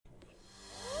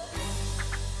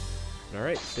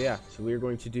Alright, so yeah, so we're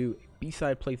going to do a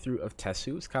B-side playthrough of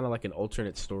Tesshu. It's kind of like an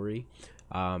alternate story.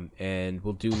 And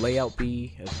we'll do layout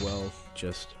B as well,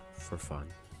 just for fun.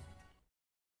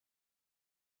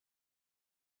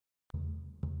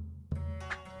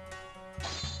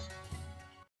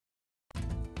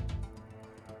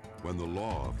 When the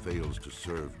law fails to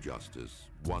serve justice,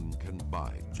 one can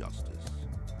buy justice.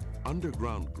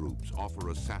 Underground groups offer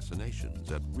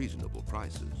assassinations at reasonable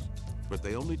prices, but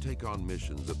they only take on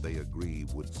missions that they agree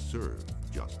would serve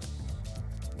justice.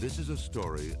 This is a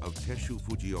story of Tesshu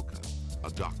Fujioka, a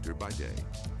doctor by day,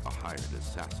 a hired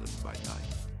assassin by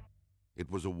night. It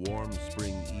was a warm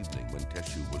spring evening when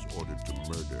Tesshu was ordered to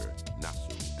murder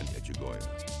Nasu and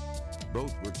NjNJA.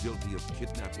 Both were guilty of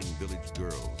kidnapping village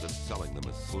girls and selling them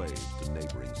as slaves to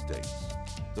neighboring states.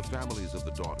 The families of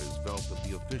the daughters felt that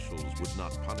the officials would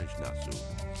not punish Nasu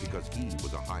because he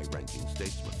was a high-ranking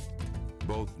statesman.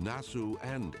 Both Nasu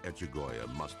and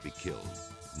NjNJA must be killed,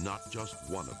 not just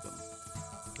one of them.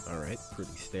 All right,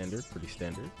 pretty standard, pretty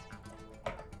standard.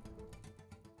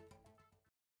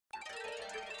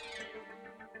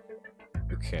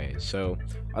 Okay, so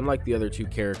unlike the other two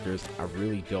characters, I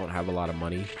really don't have a lot of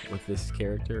money with this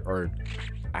character, or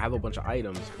I have a bunch of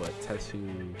items, but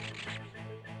Tesshu,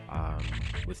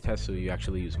 with Tesshu, you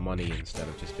actually use money instead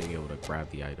of just being able to grab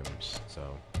the items.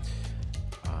 So,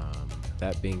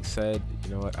 that being said,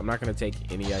 you know what? I'm not gonna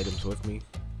take any items with me.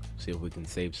 See if we can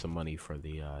save some money for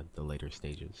the later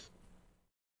stages.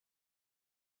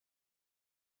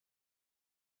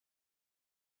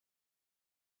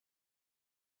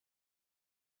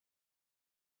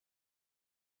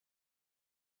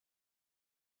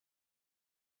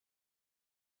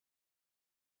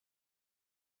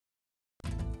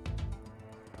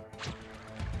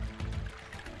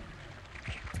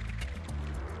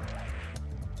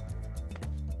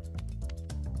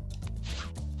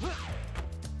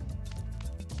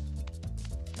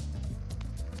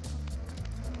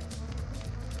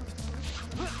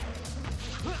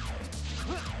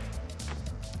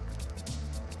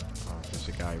 There's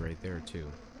a guy right there too.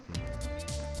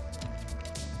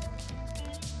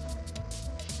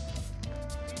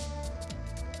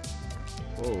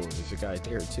 Whoa, there's a guy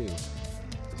there too.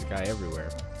 There's a guy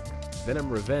everywhere. Venom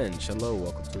Revenge, hello,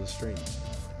 welcome to the stream.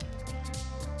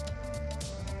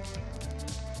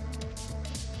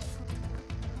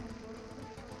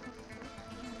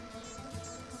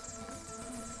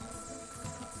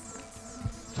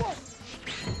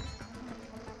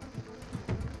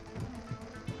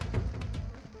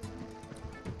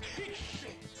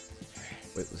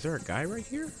 Wait, was there a guy right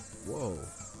here? Whoa.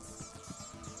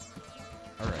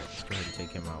 Alright, let's go ahead and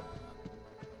take him out.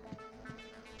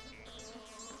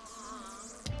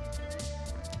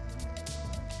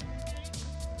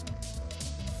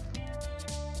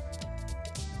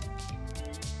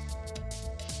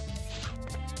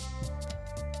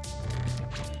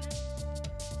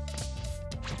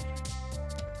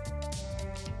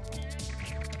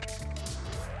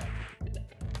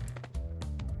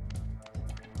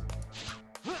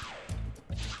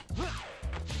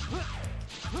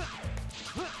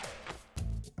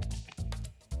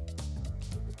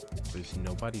 There's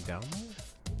nobody down there?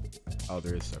 Oh,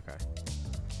 there is, okay.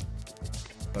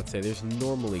 Let's say there's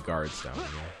normally guards down here,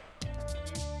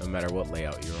 no matter what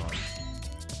layout you're on.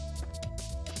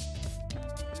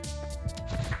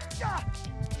 Wow,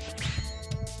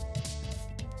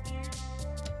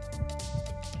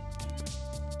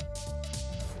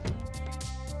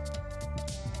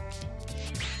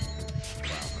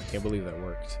 I can't believe that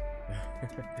worked.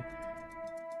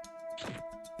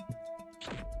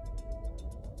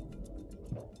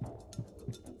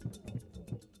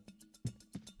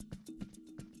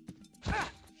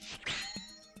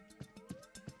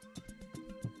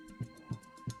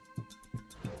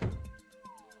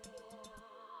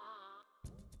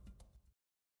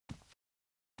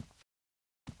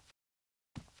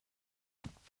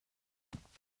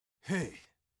 Hey,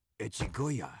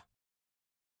 NjNJA.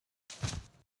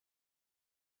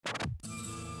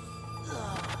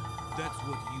 That's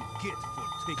what you get for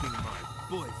taking my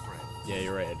boyfriend. Yeah,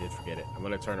 you're right, I did forget it. I'm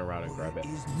gonna turn around and grab it.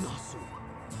 Where is Nasu?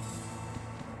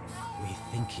 We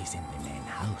think he's in the main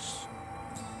house.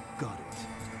 Got it.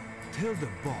 Tell the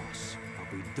boss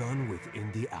I'll be done within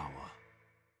the hour.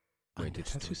 Wait, did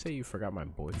Tesshu say you forgot my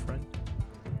boyfriend?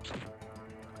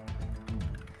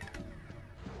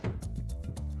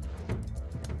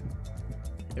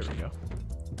 There we go.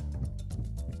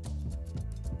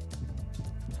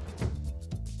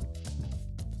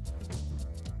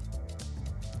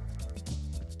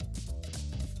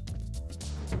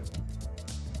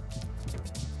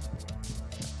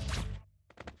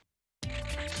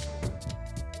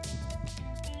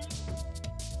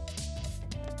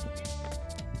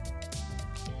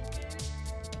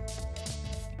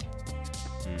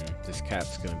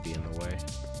 cat's gonna be in the way.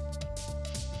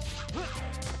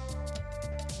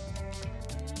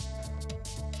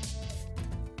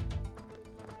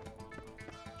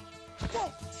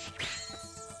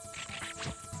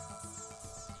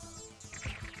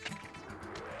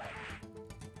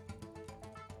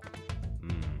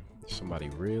 Somebody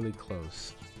really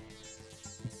close.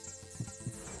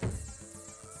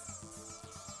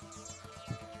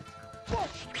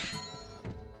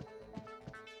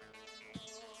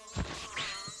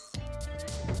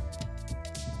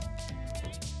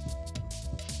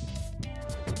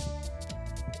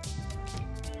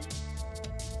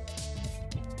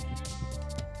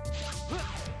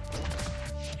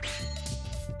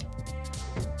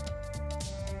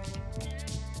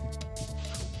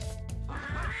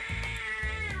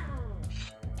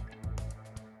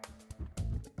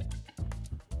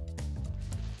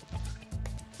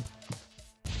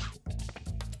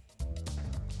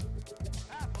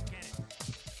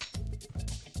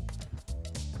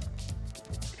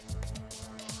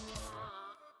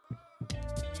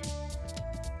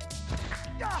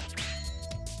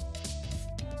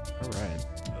 Alright.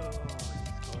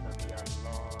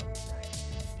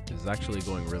 This is actually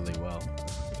going really well.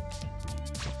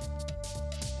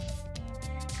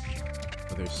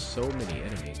 But there's so many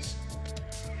enemies.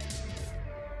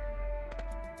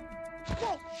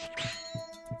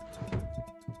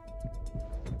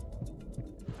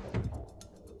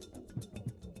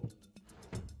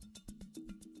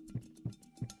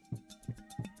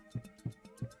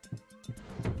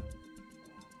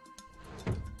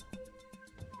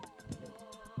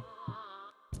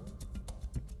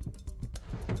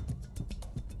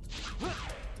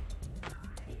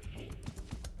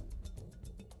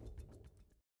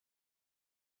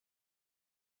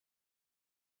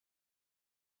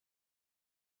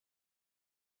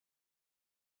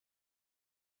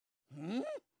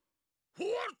 What?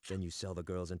 Then you sell the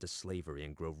girls into slavery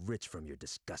and grow rich from your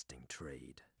disgusting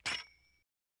trade.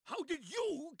 How did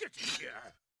you get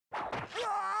here?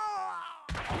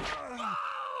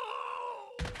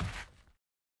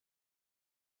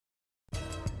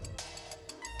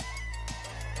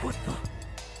 What the?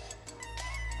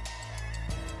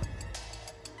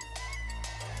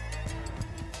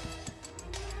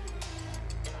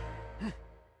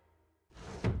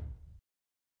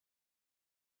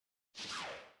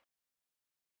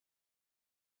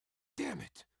 Damn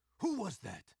it! Who was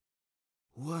that?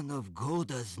 One of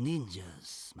Goda's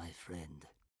ninjas, my friend.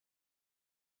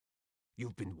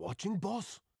 You've been watching,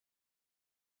 boss?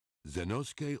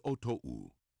 Zenosuke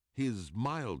Otou. His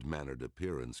mild-mannered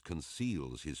appearance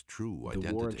conceals his true The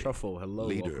identity. War and Truffle, hello,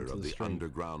 Leader welcome to of the stream.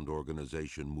 underground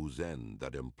organization Muzen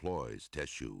that employs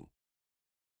Tesshu.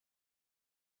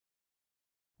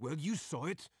 Well, you saw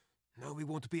it. Now we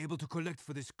won't be able to collect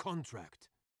for this contract.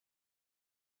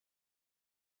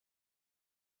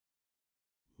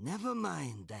 Never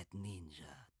mind that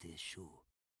ninja, Tesshu.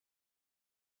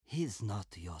 He's not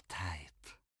your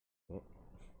type.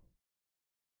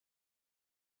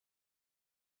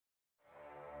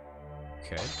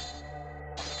 Okay.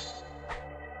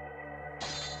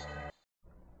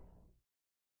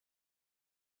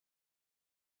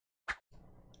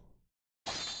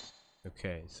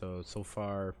 Okay, so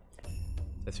far,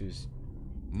 that's who's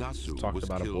Nasu talked was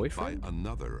about a killed boyfriend? by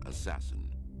another assassin.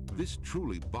 This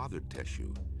truly bothered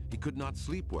Tesshu. He could not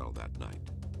sleep well that night.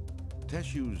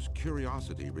 Tesshu's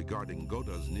curiosity regarding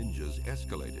Goda's ninjas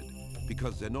escalated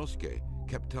because Zenosuke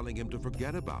kept telling him to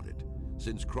forget about it,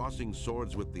 since crossing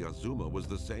swords with the Azuma was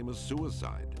the same as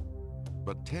suicide.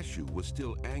 But Tesshu was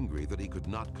still angry that he could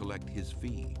not collect his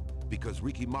fee, because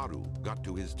Rikimaru got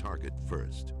to his target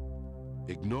first.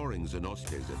 Ignoring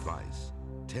Zenosuke's advice,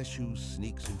 Tesshu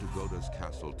sneaks into Goda's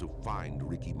castle to find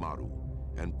Rikimaru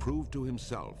and prove to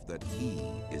himself that he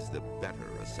is the better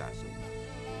assassin.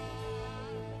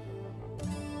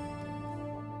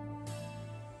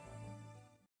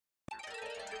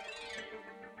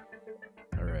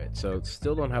 Alright, so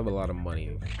still don't have a lot of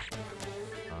money.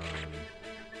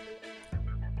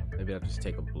 Maybe I'll just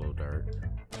take a blow dart.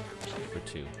 For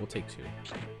 2. We'll take 2.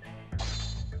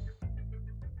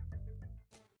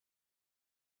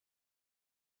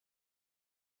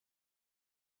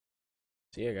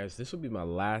 So yeah, guys, this will be my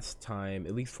last time,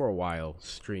 at least for a while,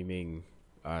 streaming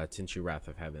Tenchu Wrath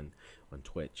of Heaven on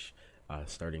Twitch.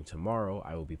 Starting tomorrow,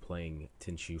 I will be playing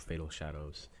Tenchu Fatal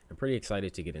Shadows. I'm pretty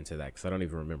excited to get into that because I don't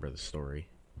even remember the story.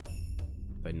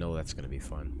 But I know that's going to be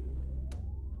fun.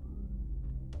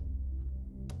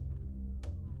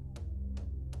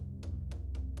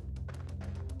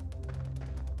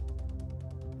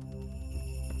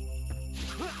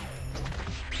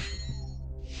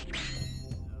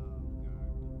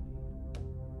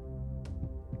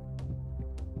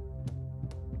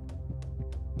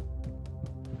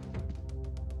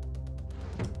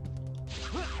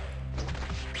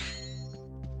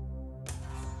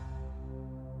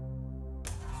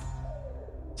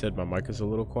 said my mic is a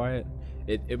little quiet.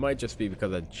 It might just be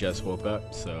because I just woke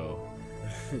up, so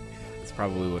it's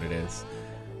probably what it is.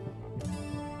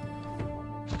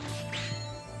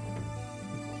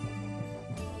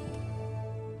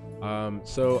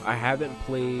 So I haven't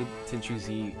played Tenchu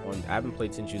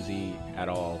Z at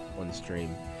all on stream.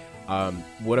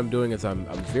 What I'm doing is I'm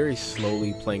very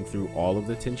slowly playing through all of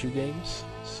the Tenchu games.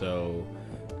 So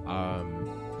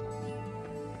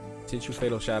Tenchu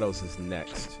Fatal Shadows is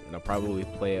next, and I'll probably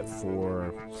play it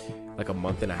for like a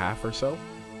month and a half or so,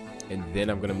 and then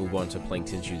I'm gonna move on to playing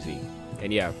Tenchu Z.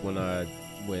 And yeah, when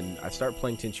I start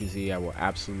playing Tenchu Z, I will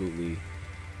absolutely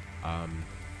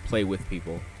play with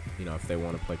people, you know, if they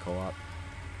want to play co-op.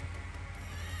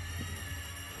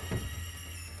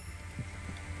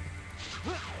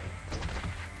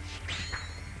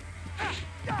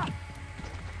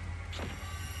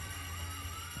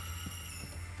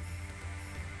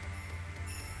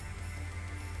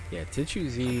 Yeah, Tenchu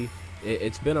Z,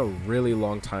 it's been a really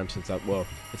long time since I've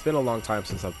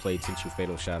played Tenchu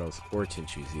Fatal Shadows or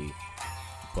Tenchu Z,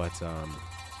 but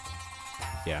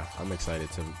yeah, I'm excited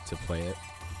to play it.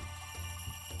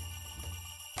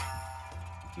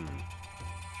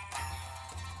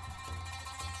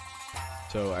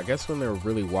 So I guess when they're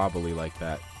really wobbly like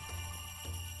that,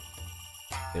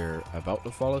 they're about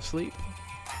to fall asleep.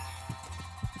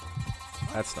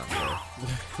 That's not fair.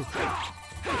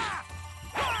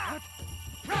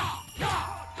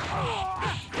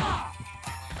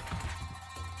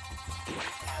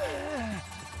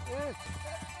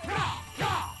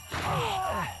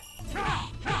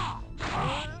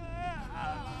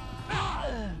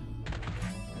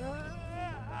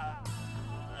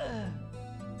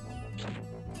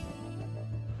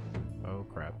 Oh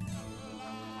crap.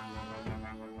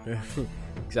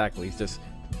 Exactly, he's just,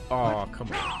 oh come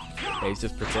on. Yeah, he's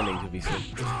just pretending to be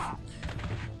asleep.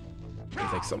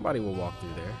 He's like, somebody will walk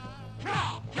through there.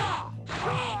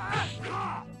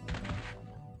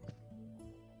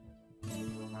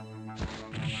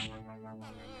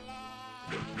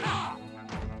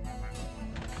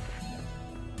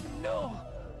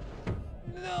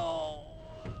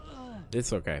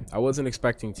 It's okay. I wasn't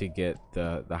expecting to get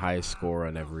the highest score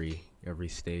on every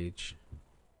stage.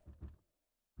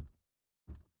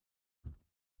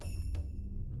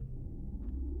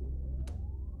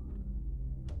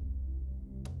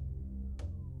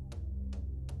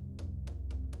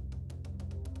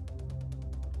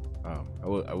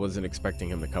 Oh, I wasn't expecting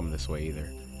him to come this way either.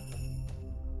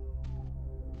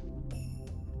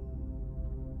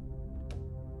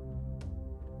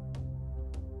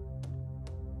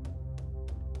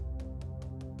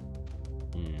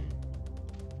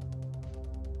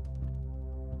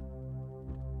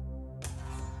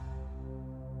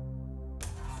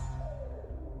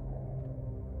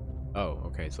 Oh,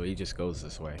 okay, so he just goes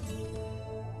this way.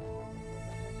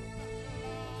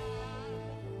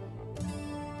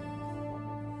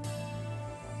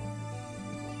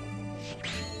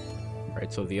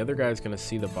 Alright, so the other guy's gonna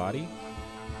see the body.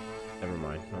 Never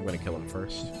mind, I'm gonna kill him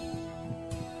first.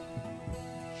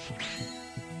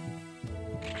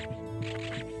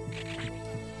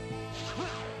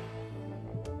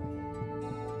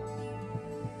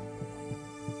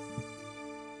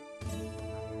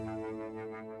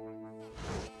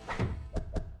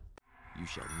 You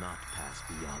shall not pass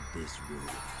beyond this room.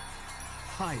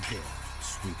 Hi there,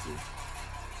 sweetie.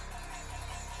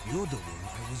 You're the one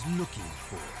I was looking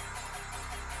for.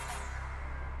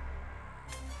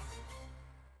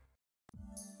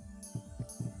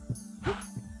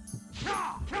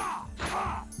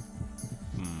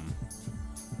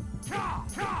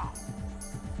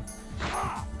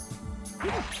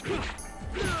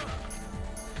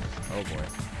 Oh boy.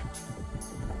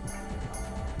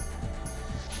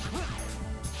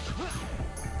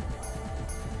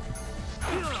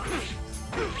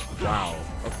 Wow,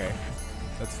 okay.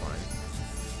 That's fine.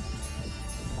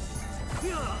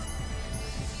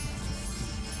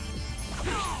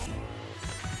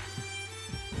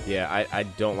 Yeah, I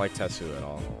don't like Tesshu at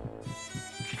all.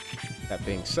 That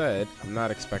being said, I'm not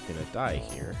expecting to die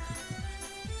here.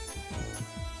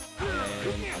 And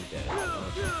I'm dead.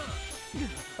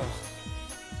 Oh.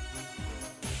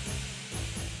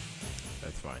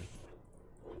 That's fine.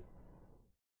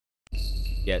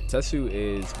 Yeah, Tesshu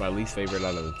is my least favorite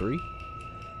out of the three.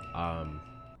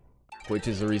 Which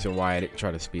is the reason why I didn't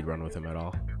try to speedrun with him at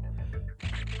all.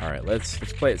 Alright, let's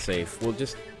play it safe. Well,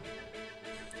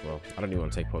 I don't even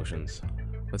want to take potions.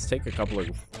 Let's take a couple of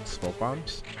smoke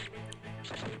bombs.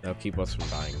 That'll keep us from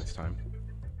dying this time.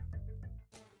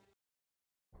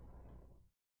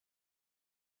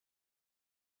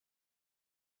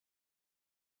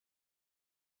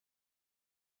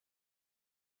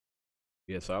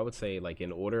 Yeah, so I would say, like,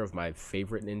 in order of my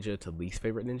favorite ninja to least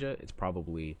favorite ninja, it's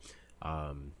probably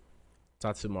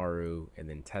Tatsumaru, and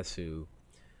then Tesshu.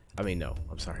 I mean, no,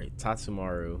 I'm sorry.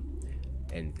 Tatsumaru,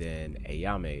 and then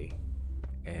Ayame,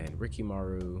 and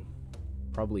Rikimaru,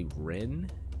 probably Rin,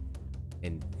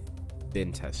 and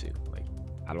then Tesshu. Like,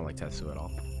 I don't like Tesshu at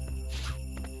all.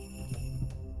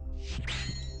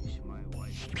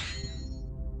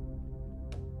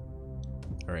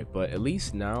 Alright, but at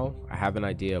least now I have an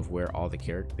idea of where all the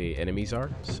enemies are,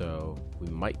 so we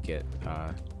might get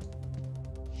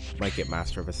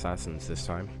Master of Assassins this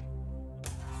time.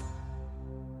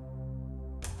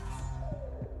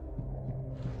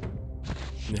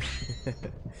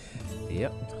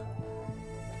 Yep.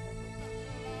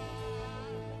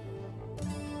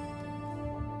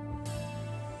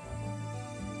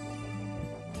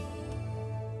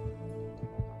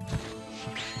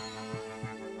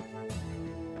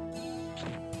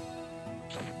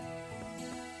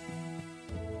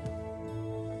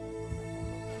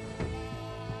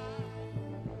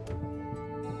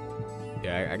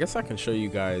 Yeah, I guess I can show you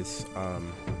guys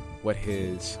what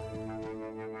his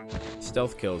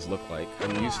stealth kills look like.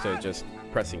 I'm used to just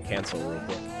pressing cancel real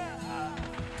quick.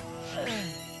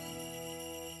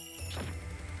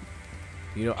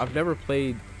 You know, I've never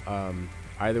played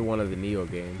either one of the Neo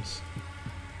games,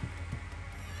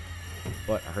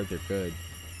 but I heard they're good.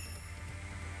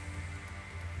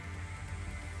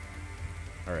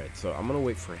 Alright, so I'm gonna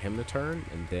wait for him to turn,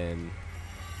 and then...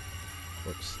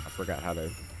 Whoops, I forgot how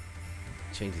to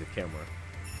change the camera.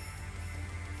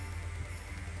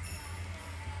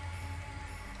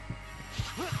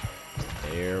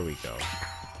 There we go.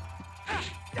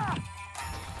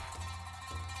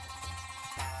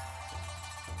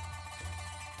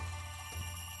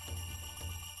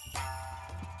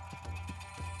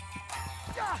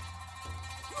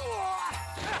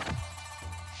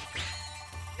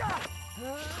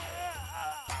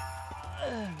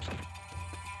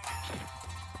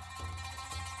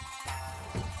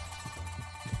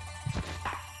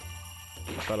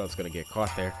 I thought I was gonna get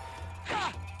caught there.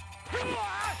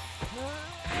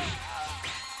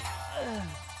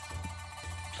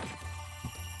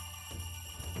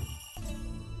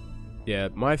 Yeah,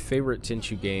 my favorite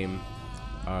Tenchu game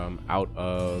out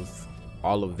of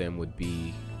all of them would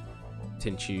be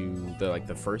Tenchu,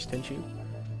 the first Tenchu,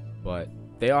 but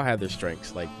they all had their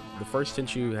strengths. Like, the first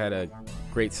Tenchu had a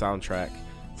great soundtrack,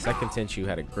 second Tenchu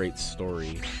had a great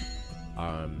story,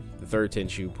 the third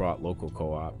Tenchu brought local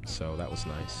co-op, so that was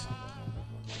nice.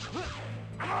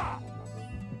 I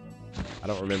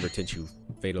don't remember Tenchu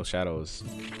Fatal Shadows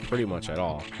pretty much at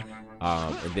all.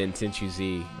 And then Tenchu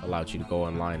Z allowed you to go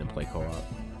online and play co-op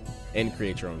and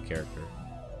create your own character.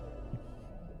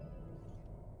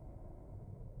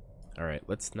 Alright,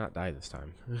 let's not die this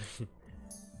time.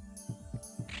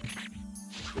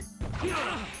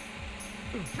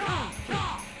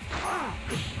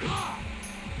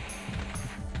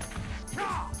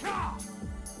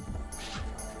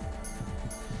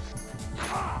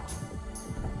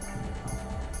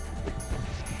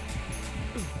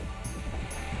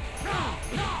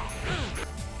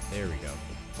 There we go.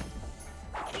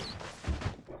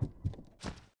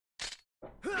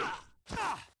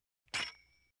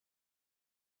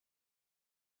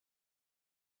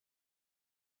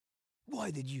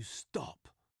 Why did you stop?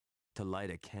 To light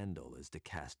a candle is to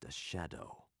cast a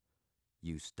shadow.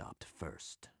 You stopped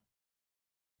first.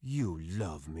 You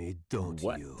love me, don't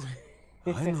What? you?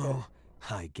 I know.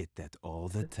 I get that all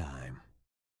the time.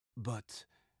 But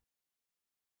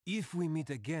if we meet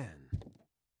again,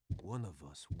 one of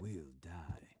us will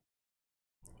die.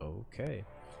 Okay.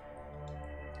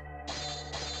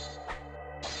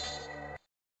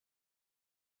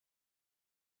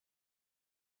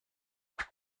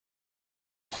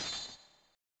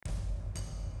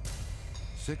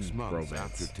 Six months Romance.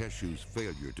 after Tesshu's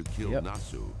failure to kill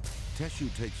Nasu,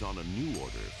 Tesshu takes on a new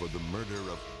order for the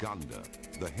murder of Ganda,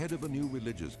 the head of a new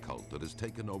religious cult that has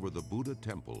taken over the Buddha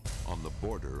temple on the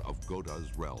border of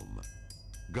Goda's realm.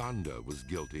 Ganda was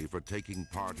guilty for taking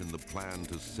part in the plan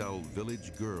to sell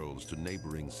village girls to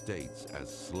neighboring states as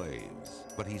slaves,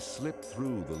 but he slipped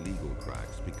through the legal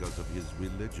cracks because of his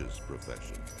religious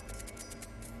profession.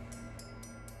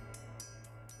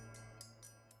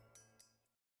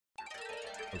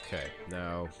 Okay,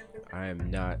 now I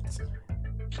am not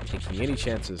taking any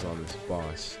chances on this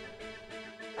boss.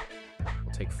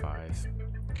 I'll take 5.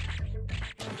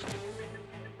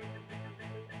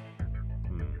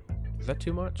 Is that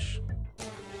too much?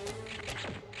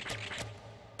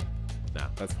 Nah,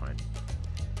 that's fine.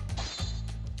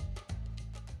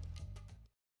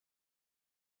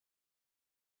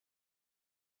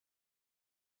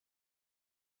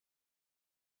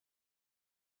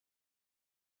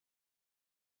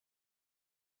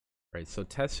 Right, so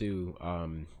Tesshu,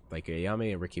 like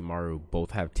Ayame and Rikimaru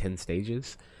both have 10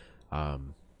 stages.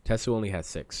 Tesshu only has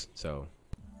 6, so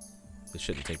it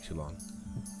shouldn't take too long.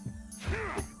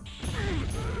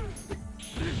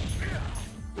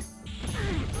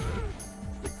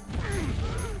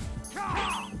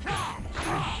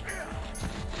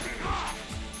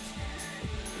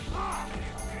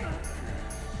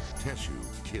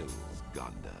 Tesshu kills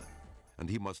Ganda, and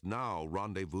he must now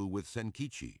rendezvous with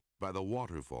Senkichi by the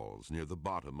waterfalls near the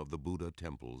bottom of the Buddha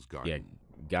temple's garden. Yeah,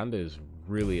 Ganda is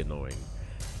really annoying.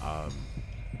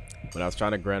 When I was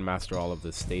trying to grandmaster all of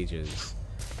the stages,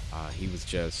 he was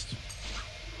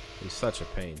such a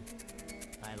pain.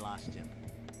 I lost him.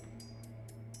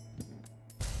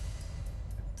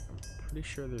 I'm pretty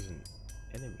sure there's an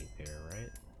enemy there, right?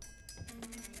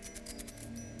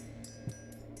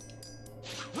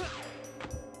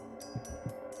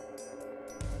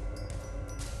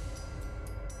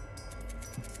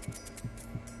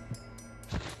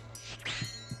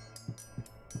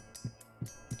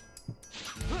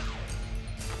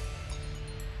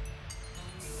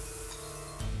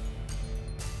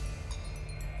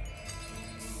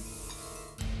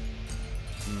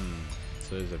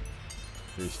 So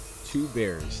there's 2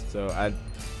 bears, so I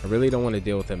really don't want to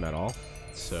deal with them at all,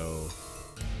 so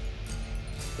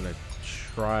I'm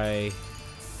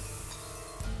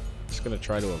just gonna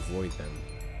try to avoid them,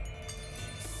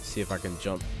 see if I can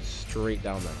jump straight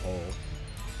down that hole.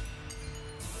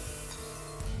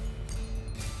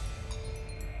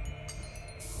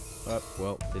 Oh,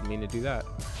 well, didn't mean to do that.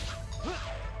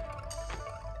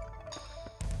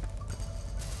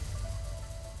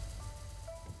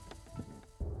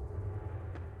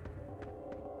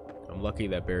 I'm lucky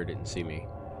that bear didn't see me.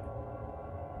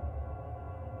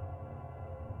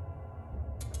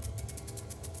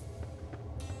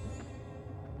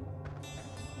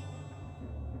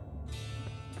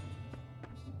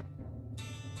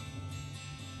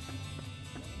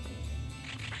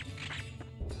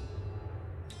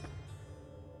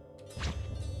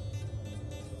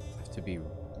 Have to be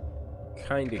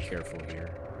kind of careful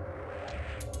here.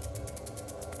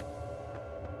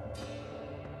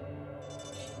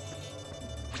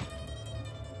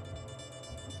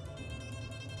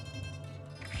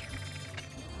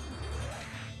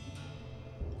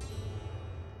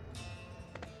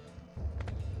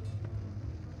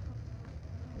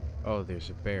 Oh, there's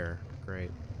a bear.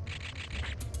 Great.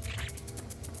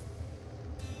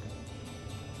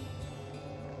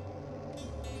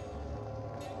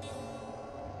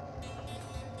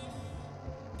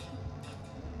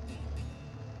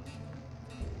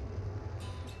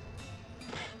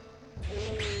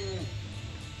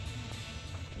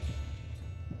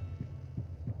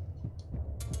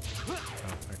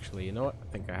 Oh, actually, you know what?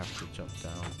 I think I have to jump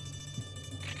down.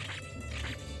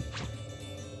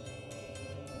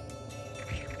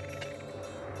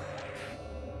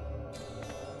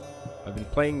 I've been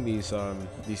playing these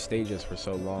stages for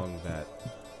so long that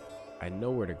I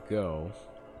know where to go.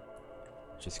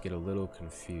 Just get a little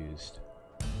confused.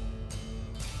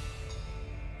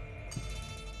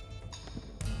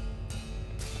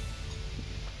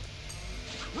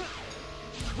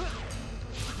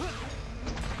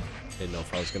 Didn't know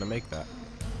if I was gonna make that.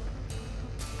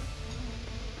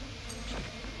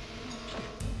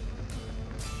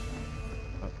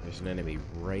 Oh, there's an enemy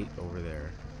right over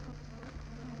there.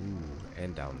 Ooh,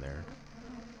 and down there.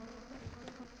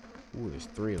 Ooh, there's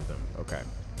 3 of them. Okay.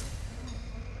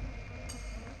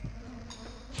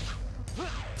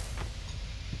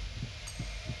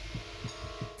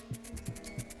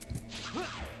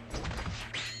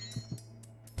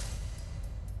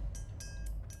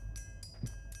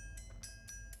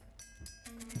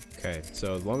 Okay,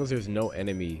 so as long as there's no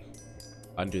enemy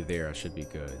under there, I should be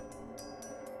good.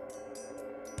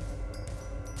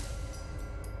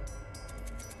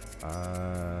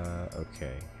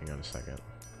 Okay, hang on a second.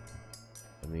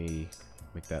 Let me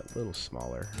make that a little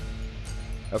smaller.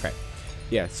 Okay,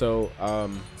 yeah, so,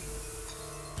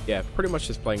 yeah, pretty much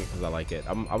just playing it because I like it.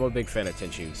 I'm a big fan of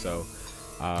Tenchu, so,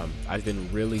 I've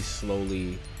been really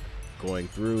slowly going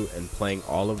through and playing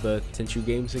all of the Tenchu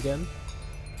games again.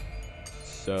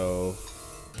 So,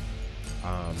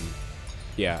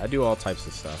 yeah, I do all types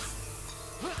of stuff.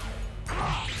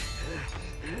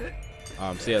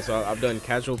 So yeah, so I've done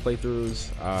casual playthroughs.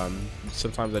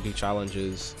 Sometimes I do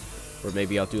challenges, or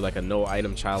maybe I'll do like a no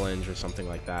item challenge or something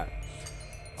like that.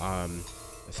 I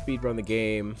speedrun the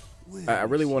game. I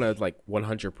really want to like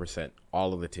 100%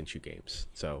 all of the Tenchu games.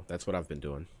 So that's what I've been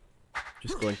doing.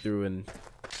 Just going through and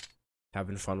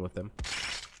having fun with them.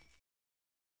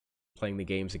 Playing the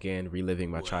games again, reliving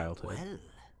my childhood. Well,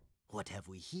 what have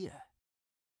we here?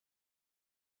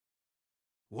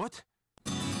 What?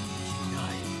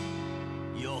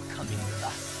 You're coming with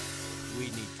us. We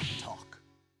need to talk.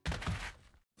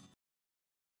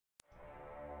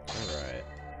 Alright.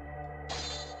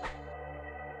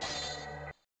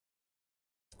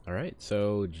 Alright,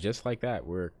 so just like that,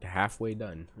 we're halfway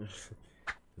done.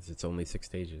 Because it's only 6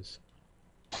 stages.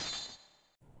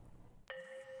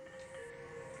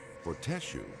 For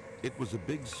Tesshu, it was a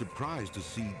big surprise to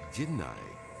see Jinnai,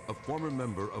 a former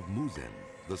member of Muzen,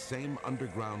 the same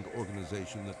underground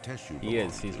organization that Tesshu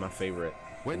belonged to. He's my favorite.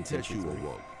 When Tesshu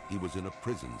awoke, he was in a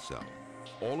prison cell.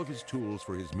 All of his tools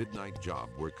for his midnight job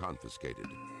were confiscated.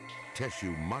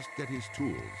 Tesshu must get his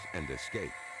tools and escape.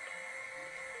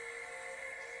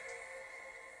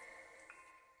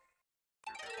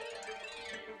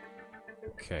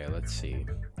 Okay, let's see.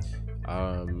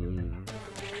 Gonna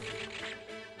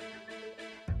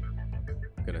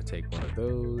take one of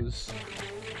those.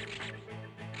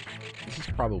 This is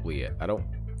probably it. I don't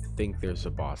think there's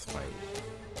a boss fight.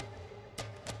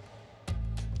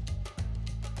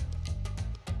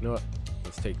 You know what?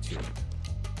 Let's take 2,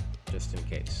 just in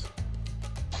case.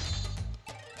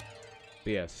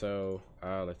 But yeah, so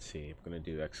let's see. I'm gonna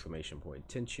do exclamation point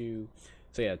Tenchu.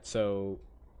 So yeah, so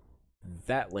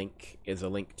that link is a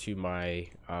link to my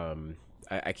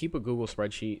I keep a Google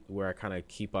spreadsheet where I kind of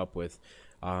keep up with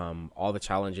all the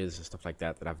challenges and stuff like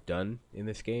that I've done in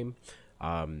this game,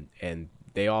 and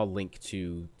they all link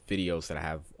to videos that I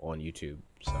have on YouTube.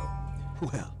 So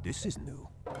Well, this is new.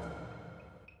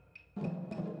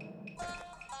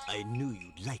 I knew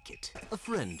you'd like it. A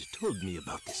friend told me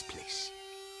about this place.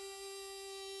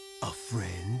 A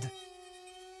friend?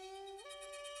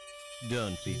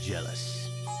 Don't be jealous.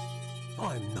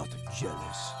 I'm not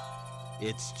jealous.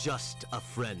 It's just a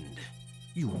friend.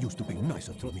 You used to be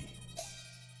nicer to me.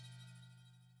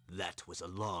 That was a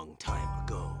long time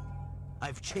ago.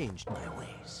 I've changed my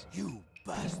ways. You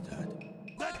bastard!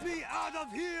 Let me out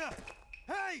of here!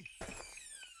 Hey!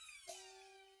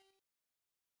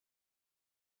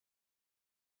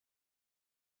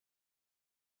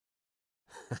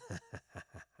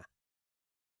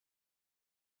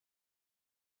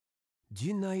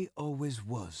 Jinnai always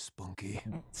was spunky.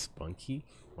 spunky.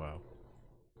 Wow.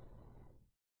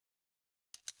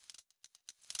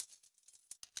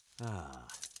 Ah,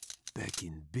 back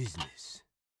in business.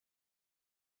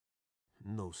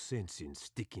 No sense in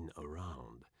sticking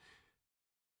around.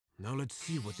 Now let's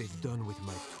see what they've done with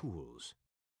my tools.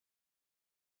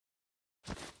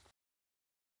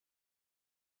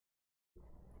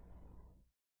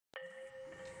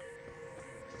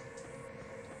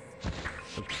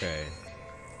 Okay.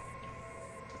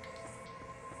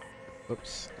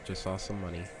 Oops, just saw some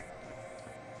money.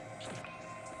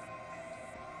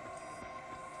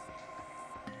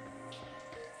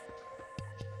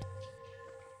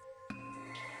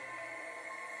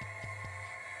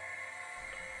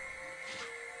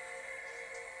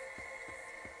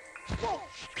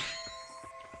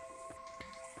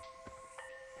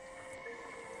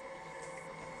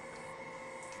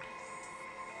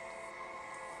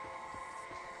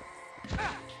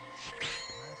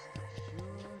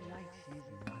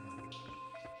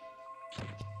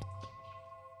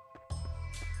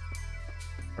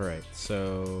 Alright,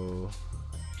 so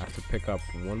I have to pick up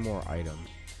one more item.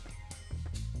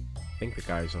 I think the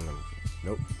guy's on the...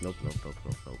 Nope.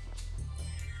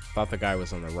 Thought the guy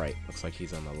was on the right. Looks like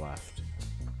he's on the left.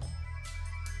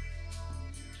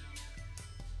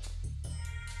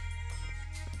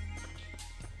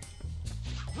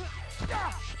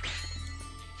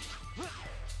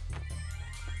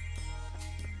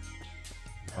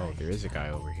 Oh, there is a guy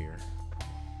over here.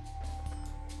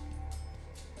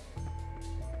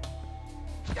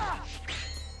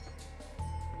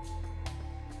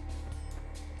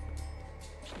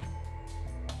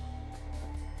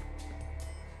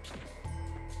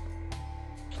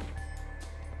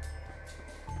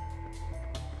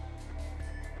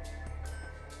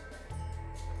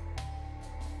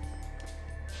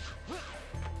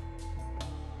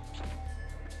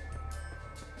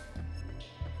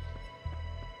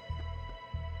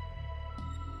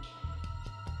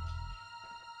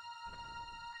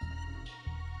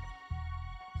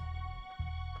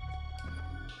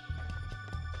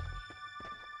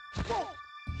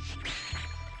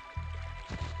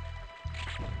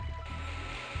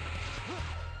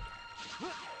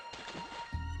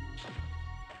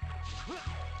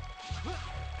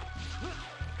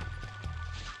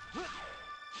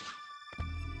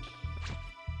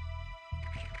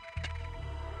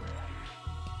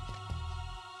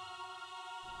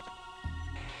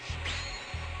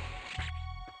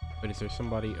 But is there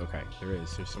somebody? Okay, there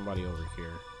is. There's somebody over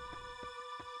here.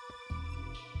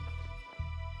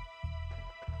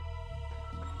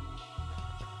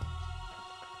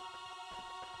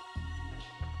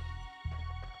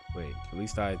 Wait, at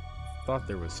least I thought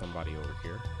there was somebody over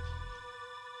here.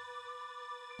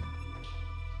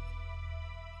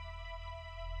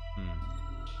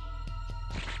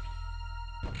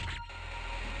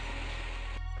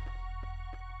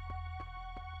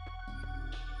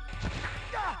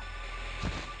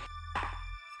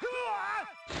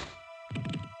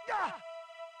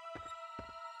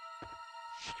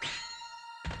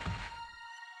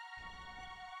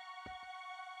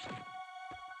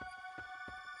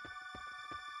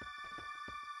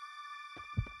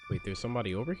 Wait, there's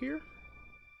somebody over here?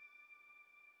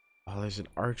 Oh, there's an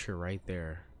archer right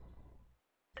there.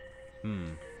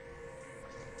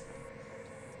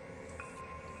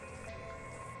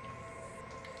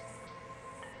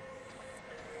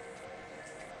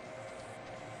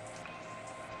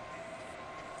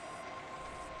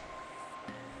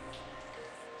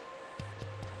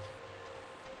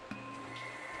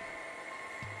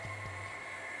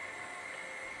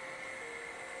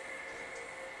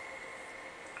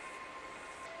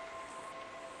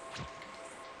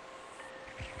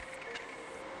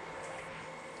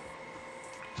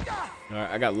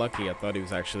 I got lucky. I thought he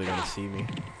was actually going to see me.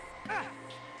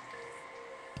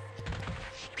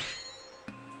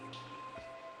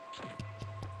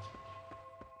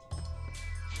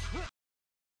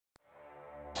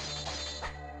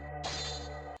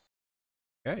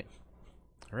 Okay.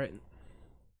 All right.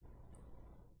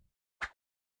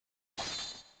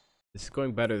 This is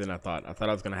going better than I thought. I thought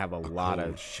I was going to have a lot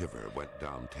of shiver went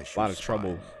down Teshu's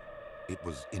trouble. It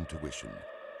was intuition.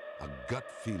 A gut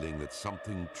feeling that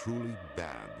something truly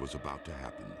bad was about to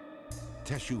happen.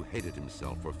 Tesshu hated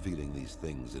himself for feeling these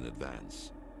things in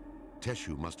advance.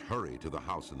 Tesshu must hurry to the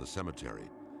house in the cemetery,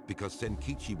 because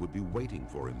Senkichi would be waiting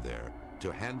for him there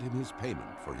to hand him his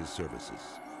payment for his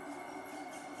services.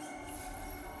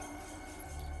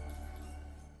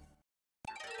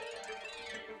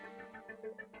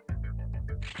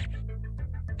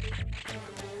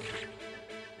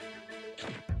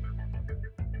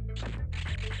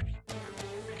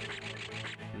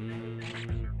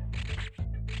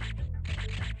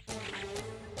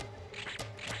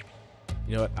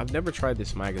 You know what? I've never tried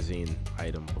this magazine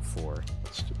item before.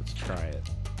 Let's try it.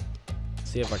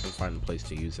 See if I can find a place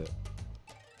to use it.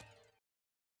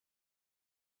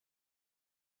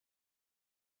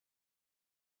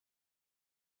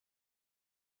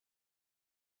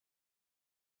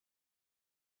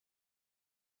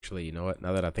 Actually, you know what?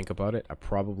 Now that I think about it, I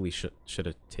probably should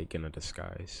have taken a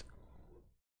disguise.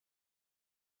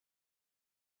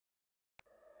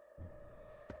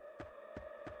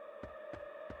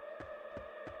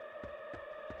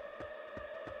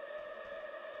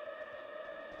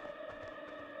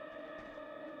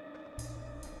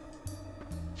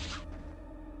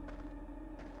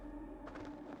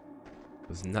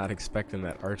 Was not expecting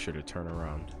that archer to turn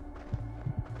around.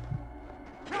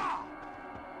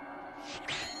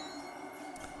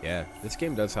 Yeah, this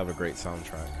game does have a great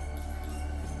soundtrack.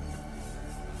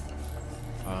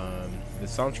 The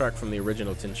soundtrack from the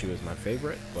original Tenchu is my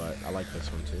favorite, but I like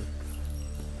this one too.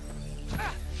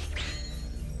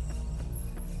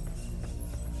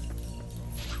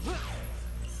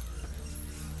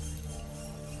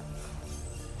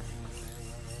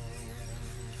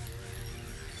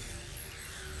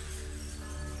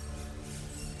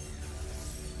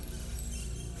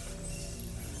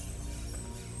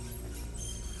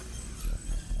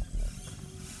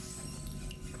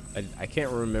 I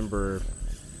can't remember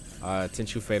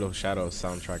Tenchu Fatal Shadow's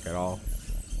soundtrack at all.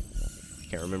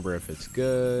 Can't remember if it's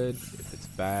good, if it's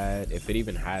bad, if it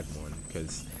even had one,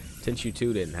 because Tenchu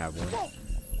 2 didn't have one.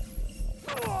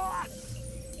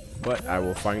 But I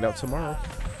will find out tomorrow.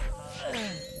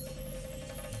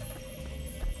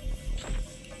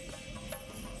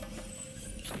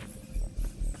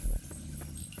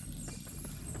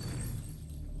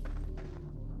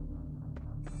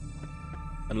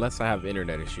 Unless I have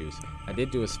internet issues. I did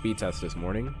do a speed test this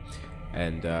morning,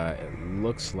 and it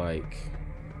looks like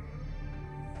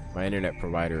my internet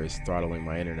provider is throttling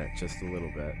my internet just a little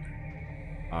bit,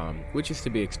 which is to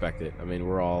be expected. I mean,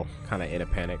 we're all kind of in a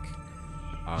panic.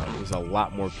 There's a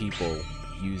lot more people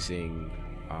using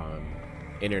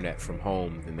internet from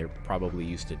home than they're probably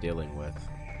used to dealing with,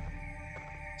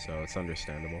 so it's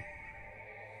understandable.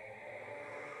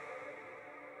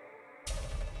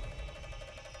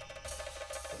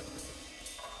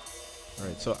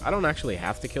 Alright, so I don't actually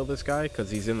have to kill this guy because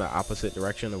he's in the opposite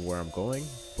direction of where I'm going,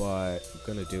 but I'm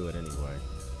gonna do it anyway.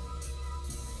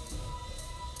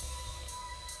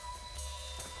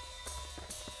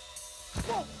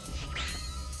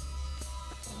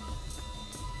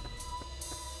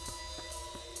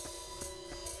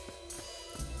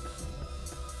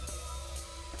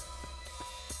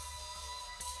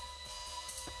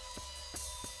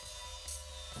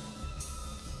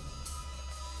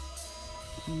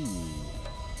 Ooh.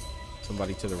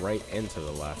 Somebody to the right and to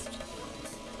the left.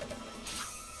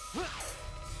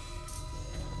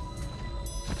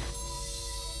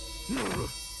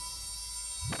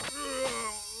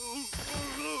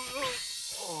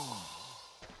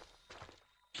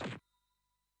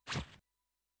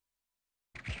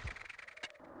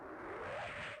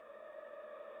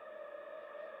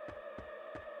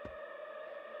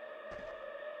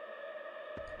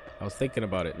 I was thinking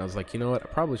about it and I was like, you know what? I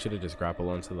probably should have just grappled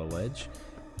onto the ledge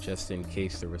just in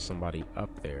case there was somebody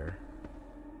up there.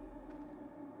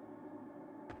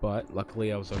 But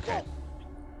luckily I was okay.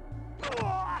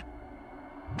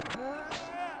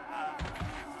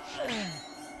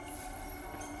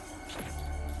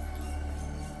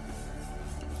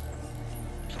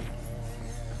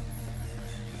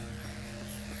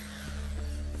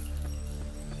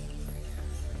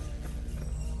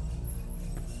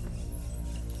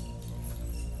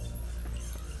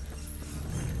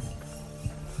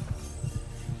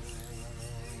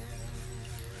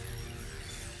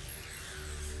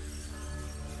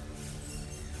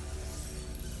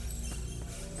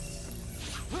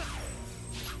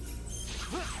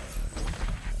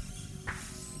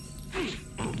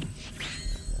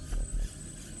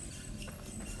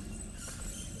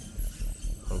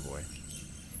 Oh boy.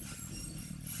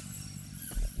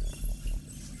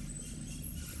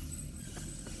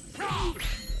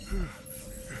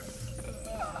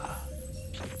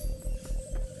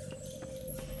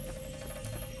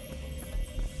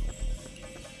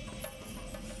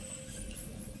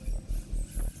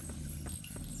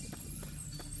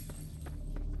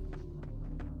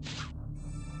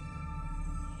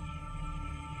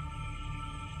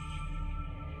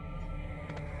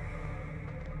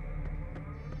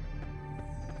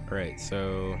 Alright,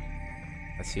 so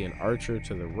I see an archer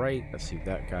to the right. I see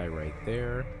that guy right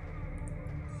there.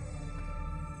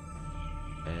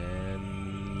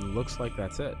 And looks like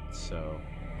that's it. So,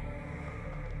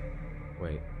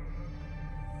 wait.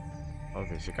 Oh,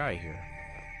 there's a guy here.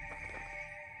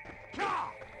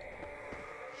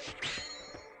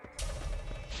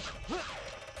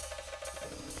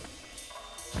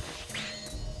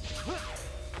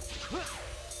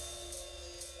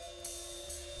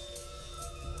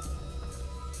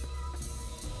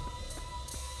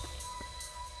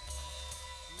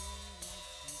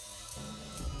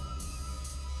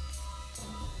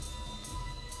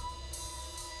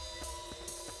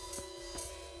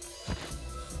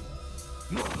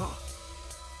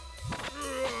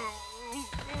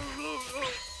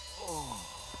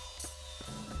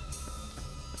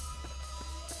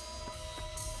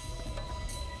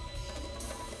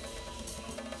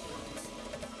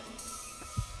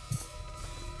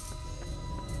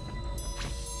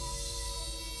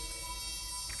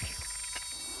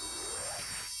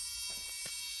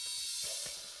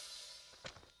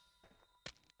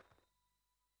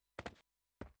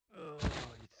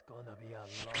 It's gonna be a long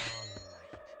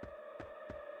night.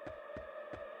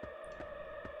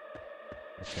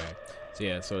 Okay. So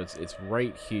yeah, so it's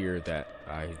right here that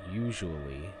I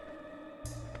usually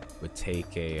would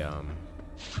take a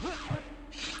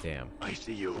damn. I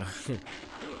see you.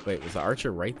 Wait, was the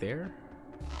archer right there?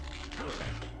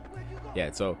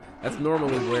 Yeah, so that's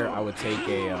normally where I would take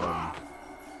a Where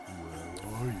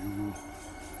are you?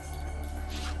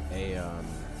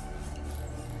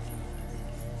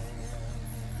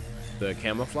 the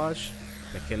camouflage.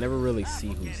 I can never really see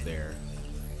who's there.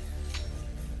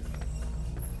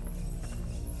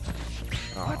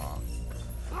 Aw.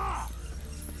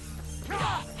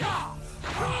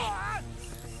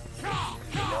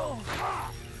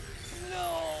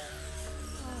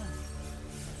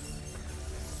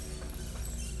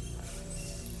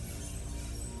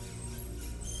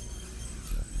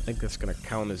 I think that's gonna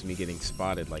count as me getting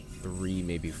spotted like 3,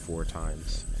 maybe 4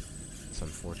 times. It's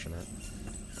unfortunate.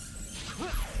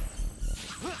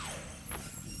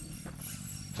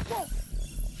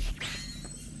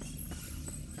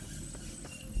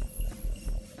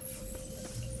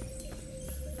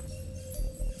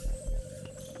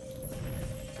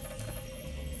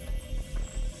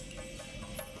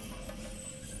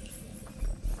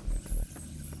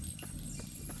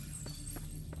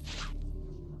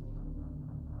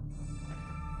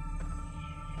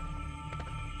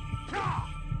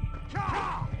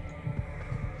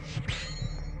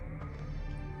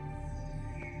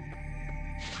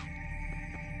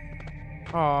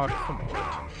 Oh, come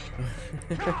on.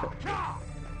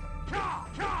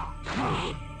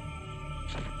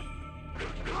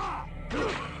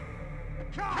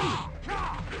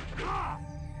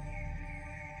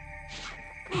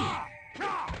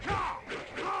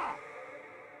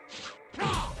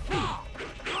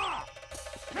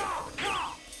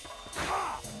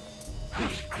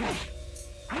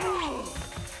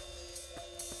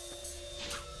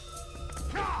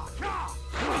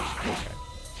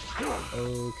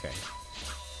 Okay.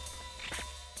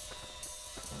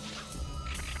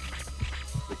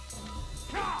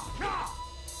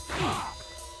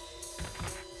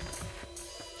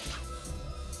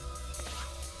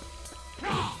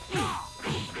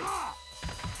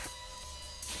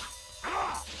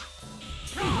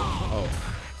 Oh.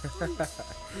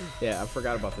 Yeah, I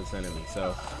forgot about this enemy.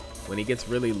 So when he gets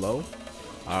really low,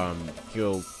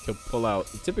 he'll pull out,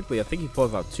 typically I think he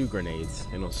pulls out 2 grenades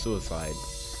and he'll suicide.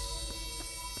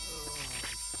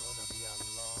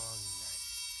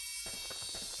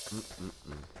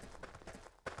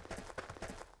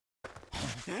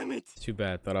 Damn it! Too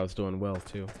bad, thought I was doing well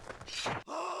too.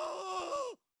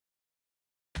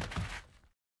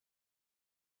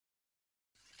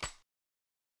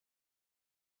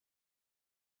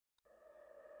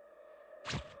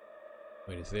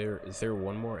 Wait, is there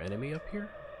one more enemy up here?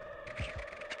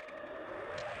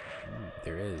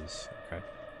 There is. Okay.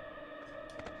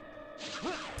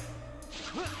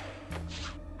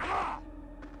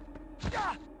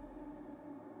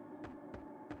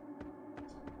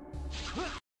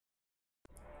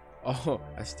 Oh,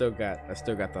 I still got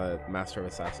the Master of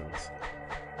Assassins.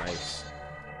 Nice.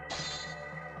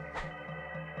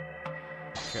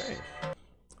 Okay.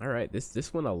 All right,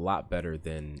 this one a lot better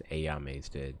than Ayame's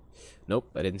did. Nope,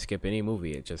 I didn't skip any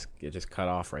movie. It just cut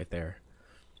off right there.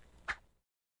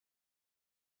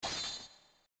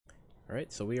 All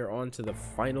right, so we are on to the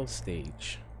final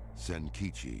stage.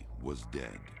 Senkichi was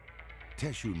dead.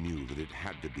 Tesshu knew that it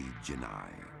had to be Jinai,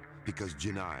 because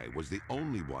Jinai was the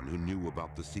only one who knew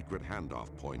about the secret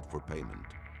handoff point for payment.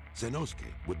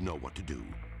 Zenosuke would know what to do.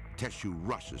 Tesshu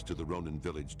rushes to the Ronin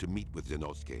village to meet with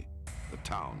Zenosuke. The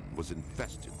town was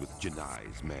infested with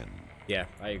Jinai's men. Yeah,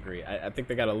 I agree. I think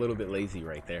they got a little bit lazy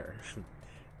right there.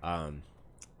 But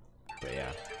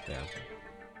yeah.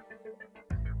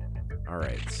 All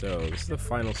right, so this is the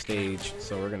final stage.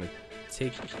 So we're gonna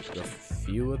take a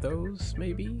few of those,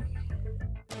 maybe.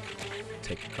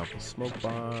 Take a couple smoke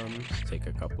bombs. Take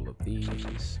a couple of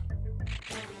these.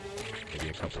 Maybe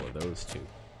a couple of those too.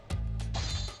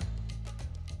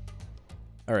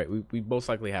 All right, we most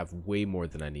likely have way more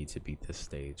than I need to beat this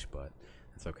stage, but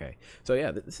it's okay. So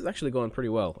yeah, this is actually going pretty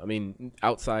well. I mean,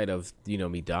 outside of, you know,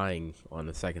 me dying on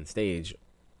the second stage,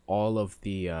 all of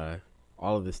the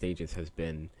stages has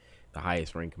been the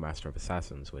highest rank Master of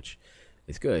Assassins, which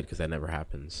is good because that never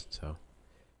happens. So,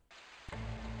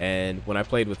 and when I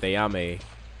played with Ayame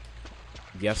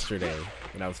yesterday,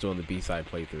 when I was doing the B-Side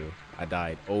playthrough, I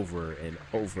died over and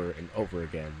over and over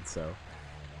again. So,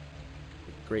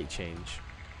 great change.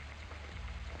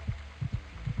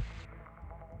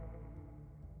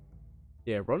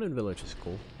 Yeah, Ronin Village is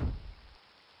cool.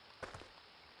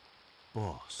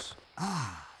 Boss.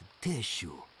 Ah,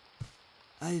 Tesshu.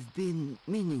 I've been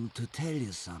meaning to tell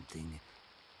you something.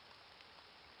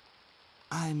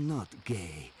 I'm not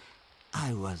gay.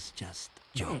 I was just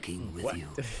joking with you.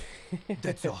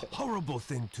 That's a horrible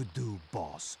thing to do,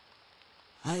 boss.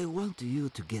 I want you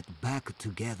to get back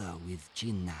together with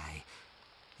Jinai.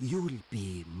 You'll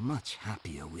be much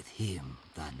happier with him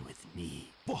than with me.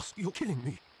 Boss, you're killing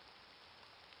me.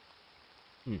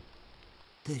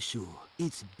 Tesshu,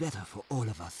 it's better for all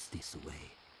of us this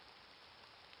way.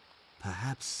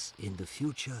 Perhaps in the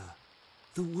future,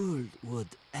 the world would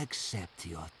accept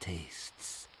your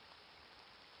tastes.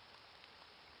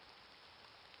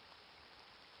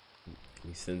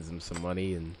 He sends him some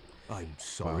money and... I'm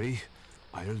sorry.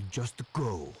 I'll just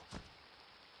go.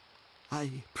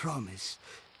 I promise,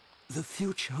 the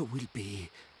future will be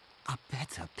a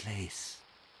better place.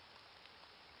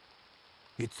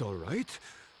 It's all right.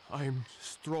 I'm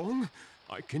strong.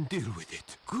 I can deal with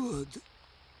it. Good.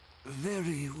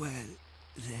 Very well,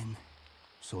 then.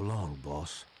 So long,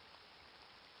 boss.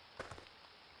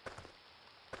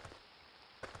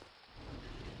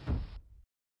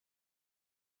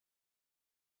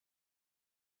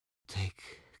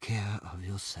 Take care of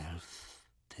yourself,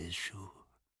 Tesshu.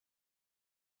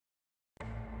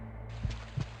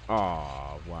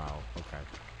 Oh, wow. Okay.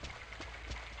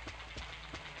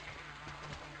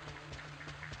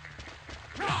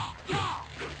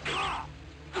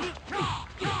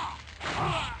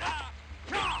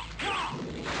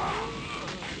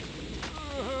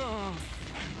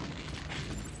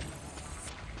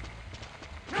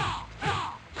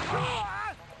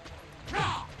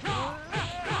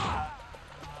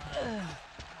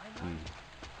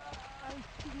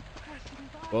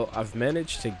 Well, I've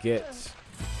managed to get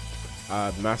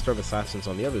Master of Assassins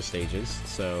on the other stages,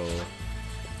 so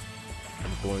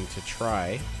I'm going to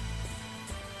try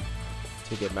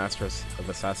to get Master of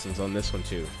Assassins on this one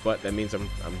too. But that means I'm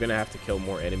gonna have to kill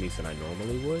more enemies than I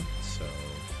normally would, so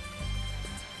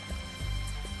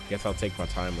Guess I'll take my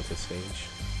time with this stage.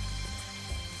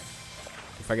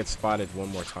 If I get spotted one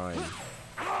more time.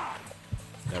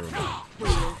 Never mind.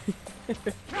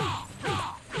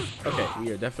 Okay, we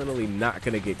are definitely not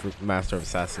gonna get Master of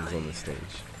Assassins on this stage.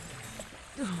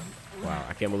 Wow,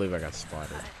 I can't believe I got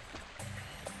spotted.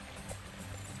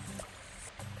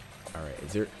 Alright,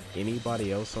 is there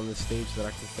anybody else on this stage that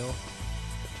I can kill?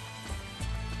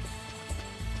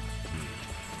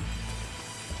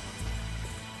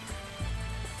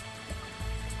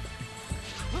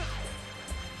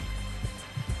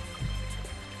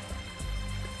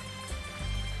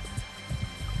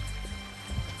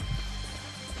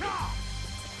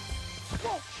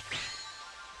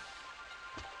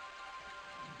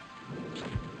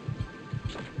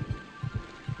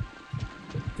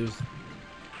 There's...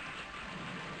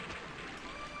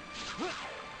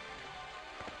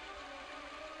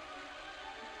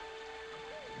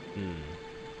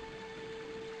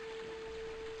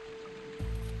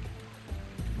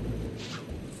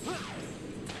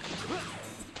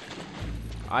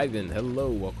 Ivan, hello,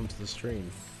 welcome to the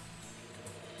stream.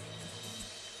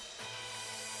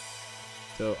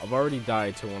 So, I've already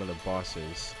died to one of the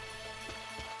bosses.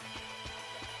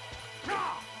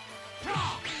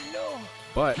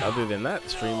 But, other than that,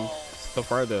 stream, so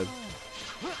far the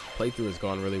playthrough has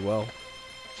gone really well.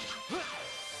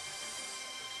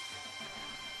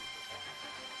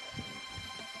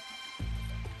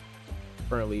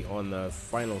 Currently on the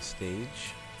final stage.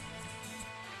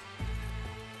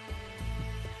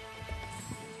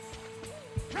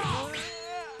 That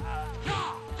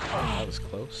was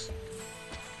close.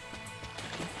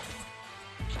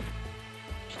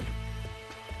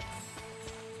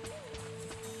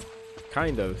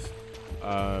 Kind of.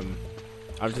 I'm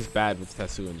just bad with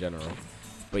Tesshu in general.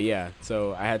 But yeah,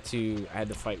 so I had to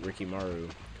fight Rikimaru,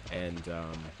 and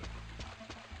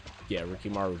yeah,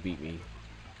 Rikimaru beat me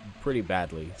pretty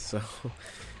badly. So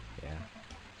yeah.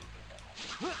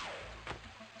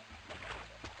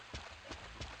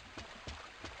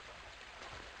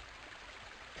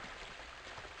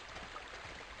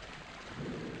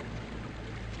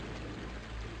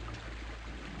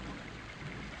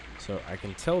 So I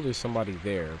can tell there's somebody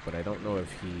there, but I don't know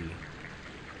if he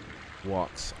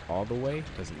walks all the way.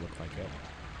 Doesn't look like it.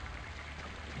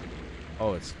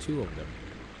 Oh, it's two of them.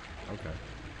 Okay.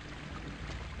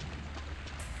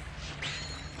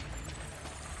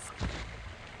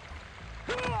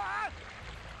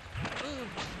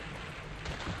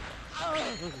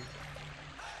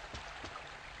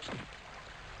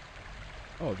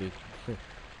 Oh, dude.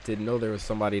 Didn't know there was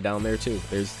somebody down there too.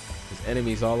 There's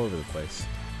enemies all over the place.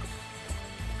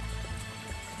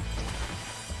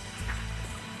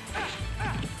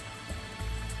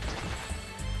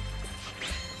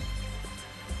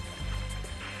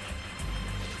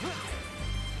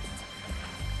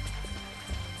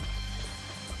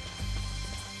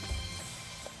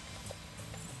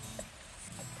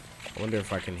 I wonder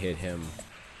if I can hit him.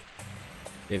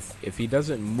 If he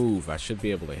doesn't move, I should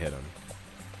be able to hit him.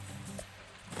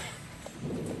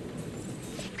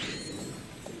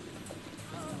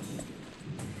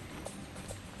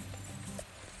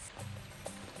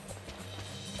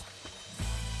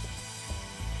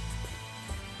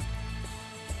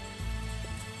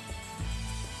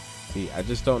 See, I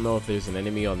just don't know if there's an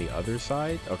enemy on the other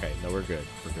side. Okay, no, we're good.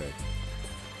 We're good.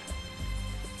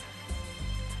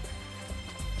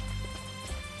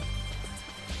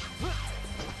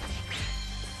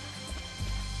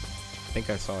 I think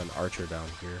I saw an archer down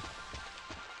here.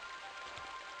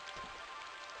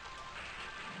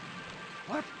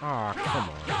 What? Aw, come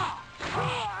on.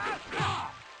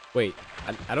 Wait,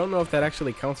 I don't know if that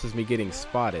actually counts as me getting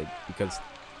spotted, because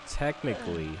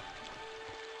technically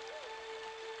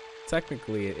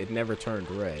it never turned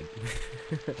red.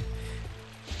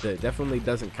 That definitely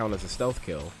doesn't count as a stealth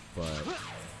kill, but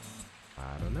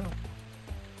I don't know.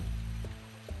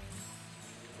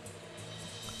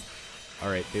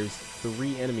 Alright, there's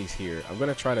 3 enemies here. I'm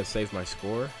gonna try to save my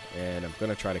score, and I'm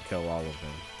gonna try to kill all of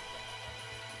them.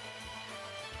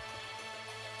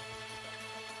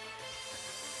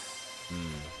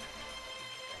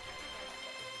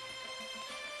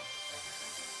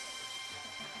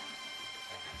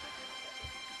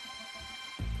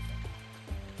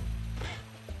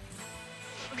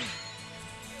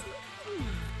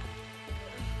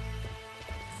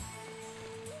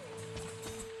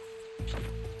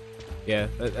 Yeah,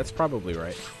 that's probably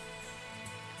right.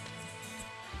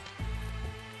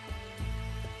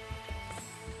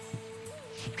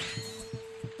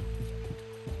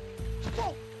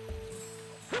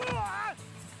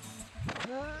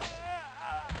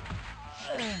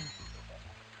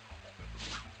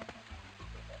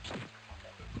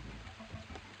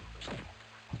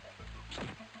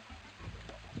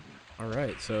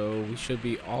 Alright, so we should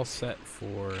be all set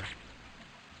for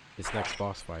this next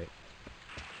boss fight.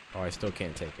 Oh, I still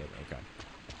can't take it. Okay.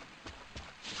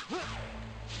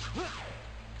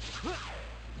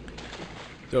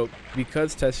 So,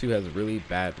 because Tesshu has really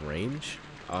bad range,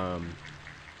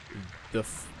 the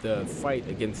fight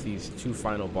against these two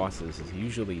final bosses is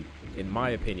usually, in my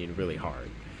opinion, really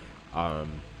hard.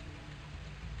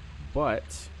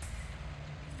 But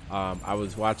I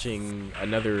was watching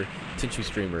another Tenchu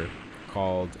streamer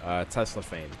called Tesla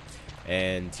Fame,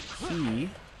 and he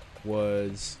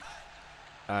was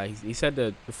he said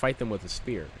to fight them with a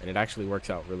spear, and it actually works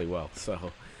out really well. So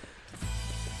I'm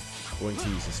going to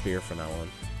use the spear from now on.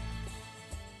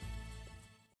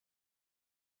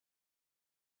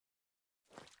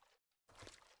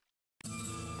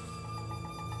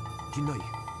 Jinai,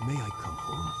 may I come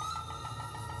home?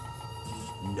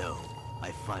 No,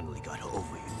 I finally got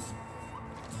over you.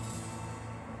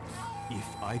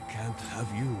 If I can't have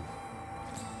you,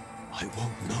 I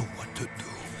won't know what to do.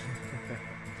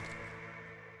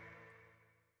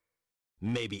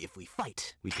 Maybe if we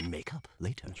fight, we can make up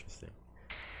later. Interesting.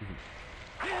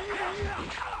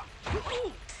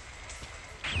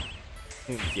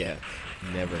 Yeah,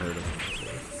 never heard of him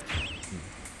before.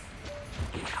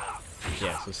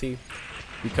 Yeah, so see,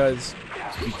 because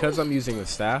I'm using the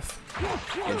staff,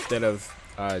 instead of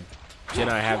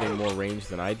NjNJA having more range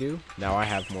than I do, now I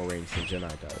have more range than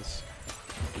NjNJA does.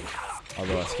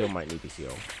 Although I still might need to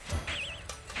heal.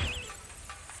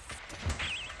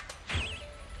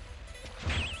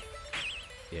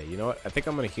 Yeah, you know what? I think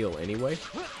I'm gonna heal anyway,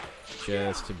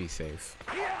 just to be safe.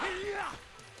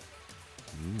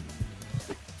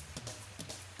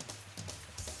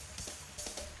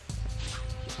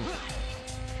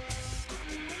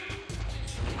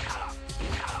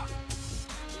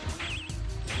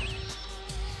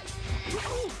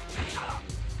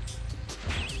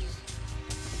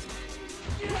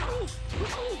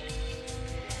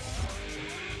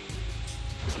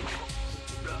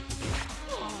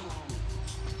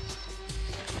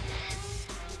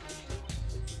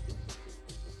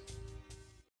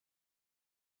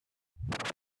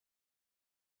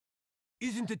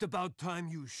 Isn't it about time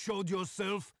you showed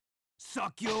yourself,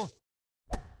 Sakyo?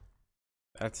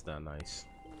 That's not nice.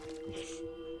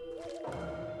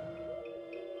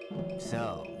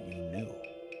 So, you knew.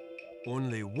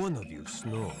 Only one of you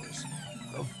snores.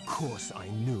 Of course I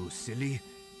knew, silly.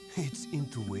 It's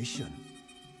intuition.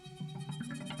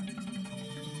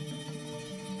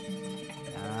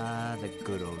 Ah, the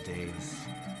good old days.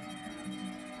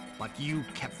 But you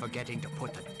kept forgetting to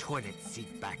put the toilet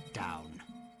seat back down.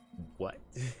 What?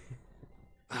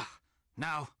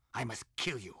 Now, I must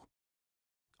kill you.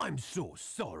 I'm so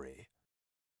sorry.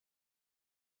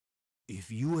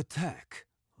 If you attack,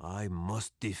 I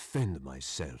must defend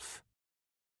myself.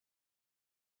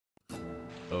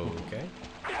 Okay.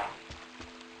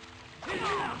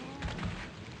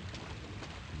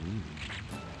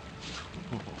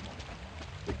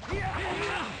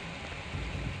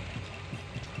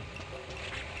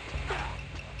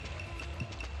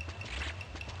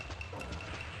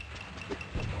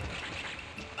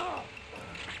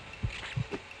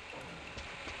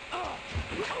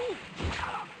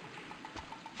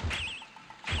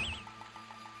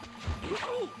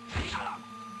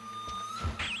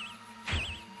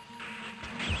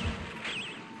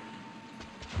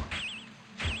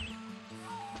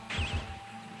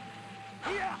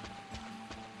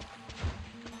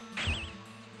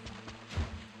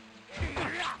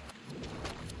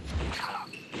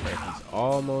 He's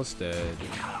almost dead.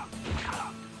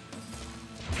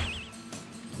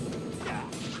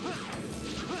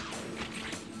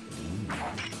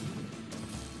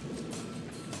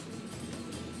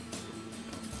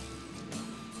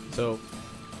 So,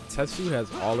 Tesshu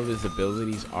has all of his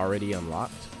abilities already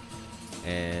unlocked,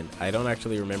 and I don't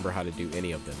actually remember how to do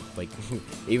any of them. Like,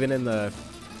 even in the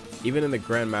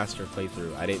Grandmaster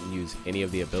playthrough, I didn't use any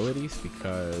of the abilities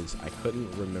because I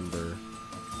couldn't remember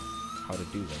how to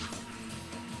do them.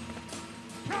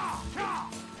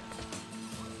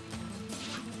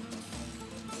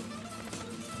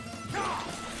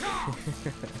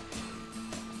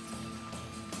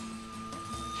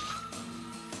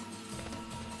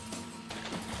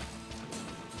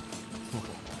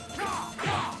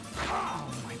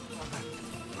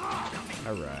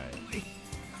 Alright.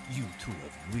 You two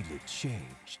have really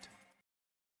changed.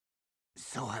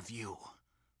 So have you.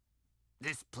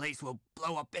 This place will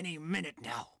blow up any minute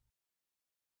now.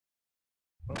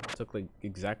 Well, it took like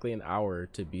exactly an hour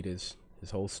to beat his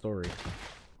whole story.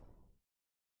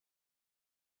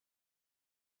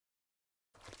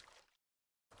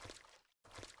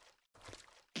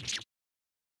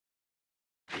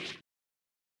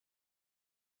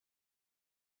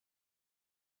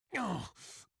 Oh,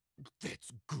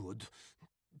 that's good.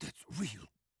 That's real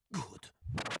good.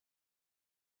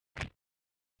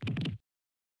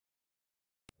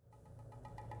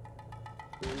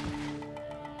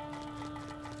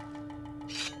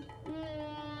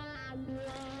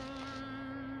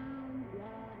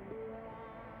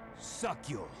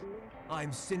 Sakyo,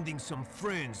 I'm sending some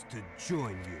friends to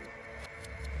join you.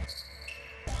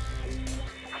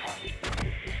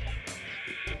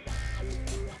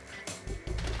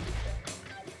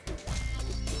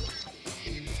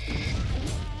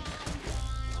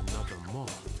 Another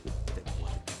moth that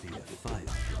wanted to be a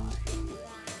firefly.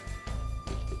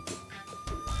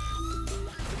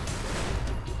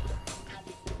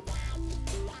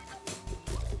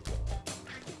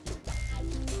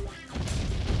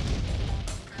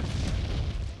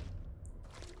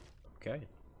 Okay.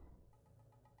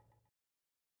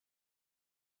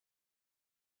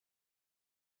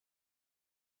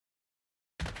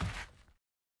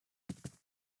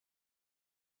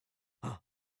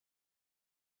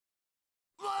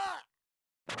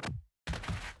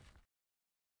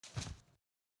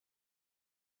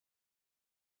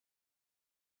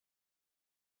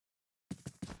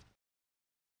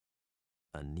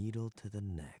 A needle to the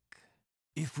neck.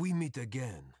 If we meet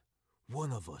again,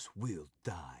 one of us will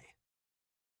die.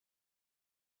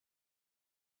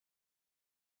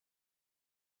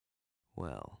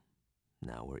 Well,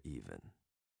 now we're even.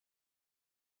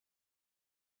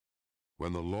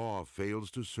 When the law fails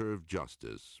to serve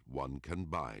justice, one can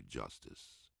buy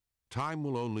justice. Time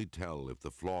will only tell if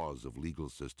the flaws of legal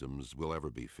systems will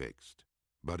ever be fixed.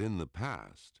 But in the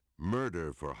past,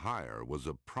 murder for hire was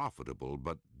a profitable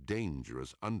but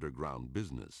dangerous underground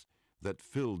business that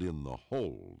filled in the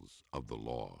holes of the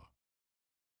law.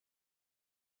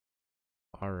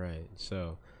 All right,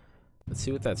 so let's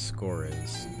see what that score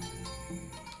is.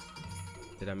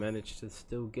 Did I manage to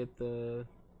still get the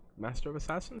Master of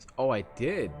Assassins? Oh, I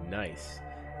did. Nice.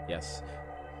 Yes.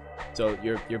 So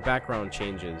your background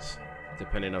changes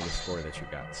depending on the score that you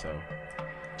got. So,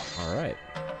 all right.